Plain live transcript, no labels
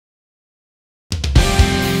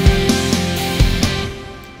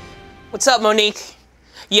What's up, Monique?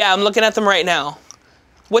 Yeah, I'm looking at them right now.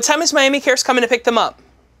 What time is Miami Cares coming to pick them up?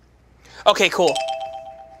 Okay, cool.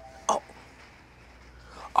 Oh,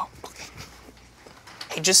 okay.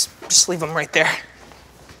 Hey, just leave them right there.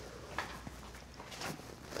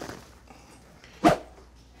 All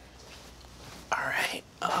right.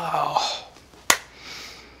 Oh.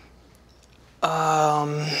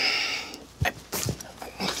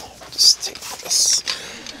 Just take this.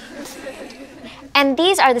 And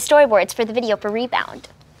these are the storyboards for the video for Rebound.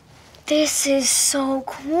 This is so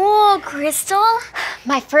cool, Crystal.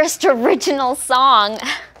 My first original song.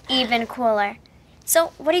 Even cooler.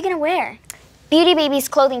 So, what are you gonna wear? Beauty Baby's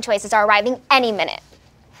clothing choices are arriving any minute.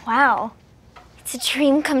 Wow. It's a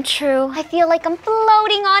dream come true. I feel like I'm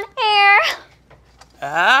floating on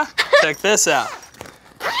air. Check this out.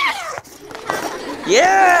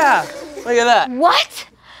 Yeah! Look at that. What?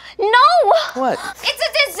 No! What? It's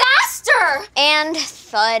a disaster! And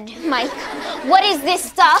thud, Mike. What is this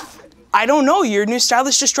stuff? I don't know. Your new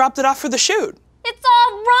stylist just dropped it off for the shoot. It's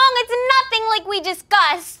all wrong. It's nothing like we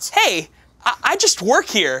discussed. Hey, I just work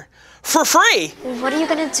here for free. What are you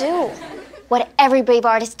gonna do? What every brave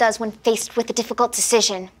artist does when faced with a difficult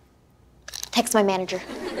decision. Text my manager.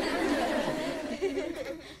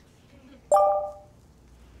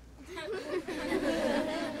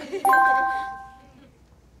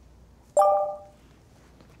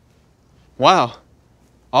 Wow,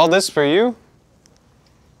 all this for you?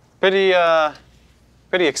 Pretty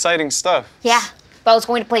exciting stuff. Yeah, but I was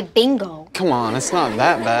going to play bingo. Come on, it's not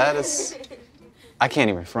that bad. I can't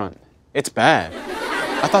even front. It's bad.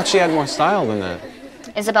 I thought she had more style than that.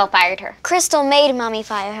 Isabel fired her. Crystal made Mommy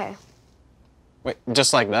fire her. Wait,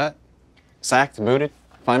 just like that? Sacked, booted,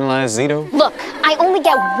 finalized, Zito? Look, I only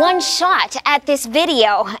get one shot at this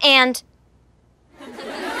video, and...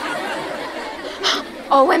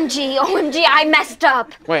 OMG, OMG, I messed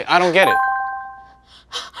up. Wait, I don't get it.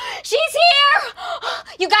 She's here!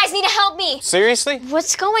 You guys need to help me. Seriously?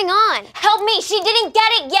 What's going on? Help me, she didn't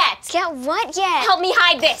get it yet. Get what yet? Help me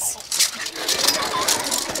hide this.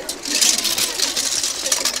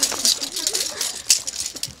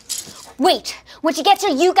 Wait, when she gets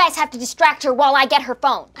here, you guys have to distract her while I get her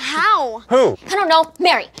phone. How? Who? I don't know,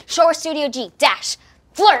 Mary, show her Studio G, dash,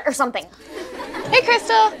 flirt or something. Hey,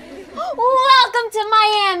 Crystal. Welcome to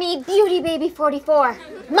Miami,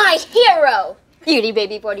 BeautyBaby44. My hero,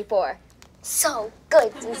 BeautyBaby44. So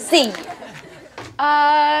good to see you.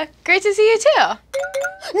 Great to see you too.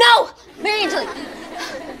 No, Mary Angeli.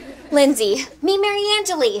 Lindsay, meet Mary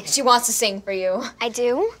Angeli. She wants to sing for you. I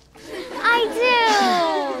do? I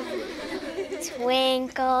do.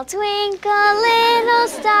 Twinkle, twinkle, little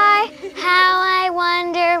star, how I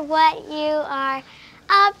wonder what you are.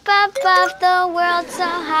 Up above the world so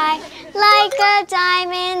high, like a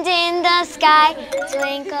diamond in the sky.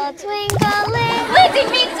 Twinkle, twinkle, little... Lindsay,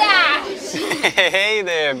 meet Dash! Hey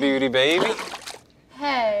there, beauty baby.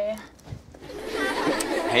 Hey.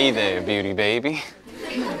 Hey there, beauty baby.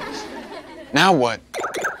 Now what?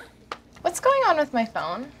 What's going on with my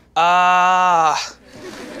phone?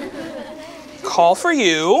 Call for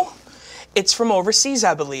you. It's from overseas,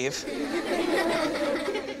 I believe.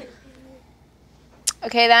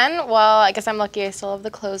 Okay then, well, I guess I'm lucky I still have the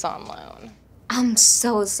clothes on loan. I'm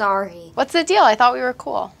so sorry. What's the deal? I thought we were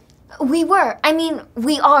cool. We were. I mean,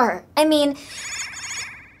 we are. I mean...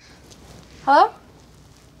 Hello?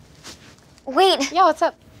 Wait. Yeah, what's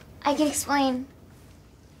up? I can explain.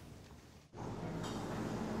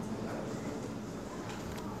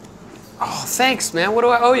 Oh, thanks, man. What do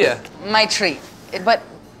I owe you? My treat. But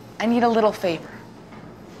I need a little favor.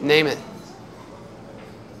 Name it.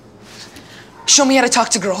 Show me how to talk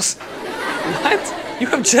to girls. What? You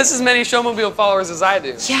have just as many Showmobile followers as I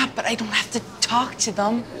do. Yeah, but I don't have to talk to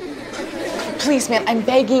them. Please, man, I'm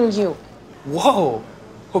begging you. Whoa.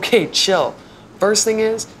 Okay, chill. First thing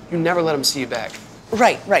is, you never let them see you back.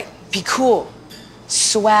 Right. Be cool.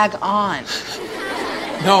 Swag on.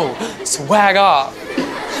 No, swag off.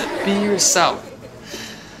 Be yourself.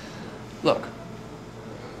 Look.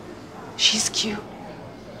 She's cute.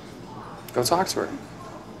 Go talk to her.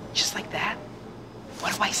 Just like that.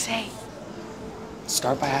 What do I say?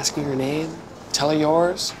 Start by asking her name, tell her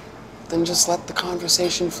yours, then just let the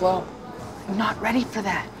conversation flow. I'm not ready for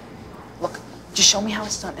that. Look, just show me how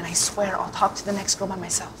it's done, and I swear I'll talk to the next girl by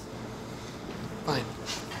myself. Fine.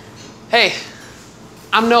 Hey,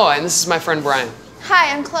 I'm Noah, and this is my friend Brian.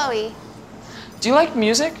 Hi, I'm Chloe. Do you like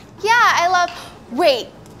music? Yeah, I love... Wait,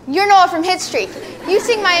 you're Noah from HitStreak. You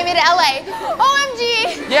sing Miami to LA.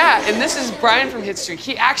 OMG! Yeah, and this is Brian from HitStreak.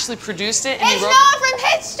 He actually produced it, and It's he wrote... Noah from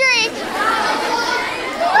HitStreak!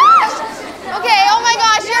 Okay, oh my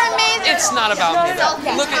gosh, you're amazing. It's not about me, though.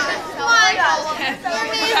 Look at...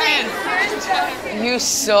 You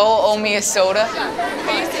so owe me a soda.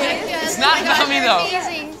 It's not about me, though.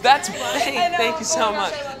 That's... Hey, thank you so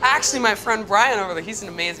much. Actually, my friend Brian over there, he's an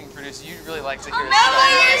amazing producer. You'd really like to hear his stuff.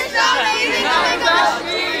 You're so amazing. It's not about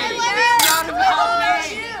me. It's not about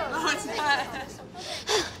me. No, it's not.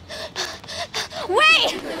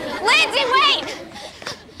 Wait! Lindsay, wait!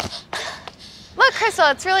 Look, Crystal,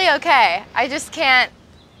 it's really okay. I just can't...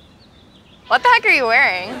 What the heck are you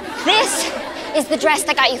wearing? This is the dress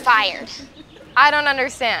that got you fired. I don't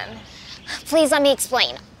understand. Please let me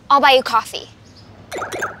explain. I'll buy you coffee.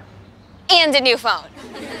 And a new phone.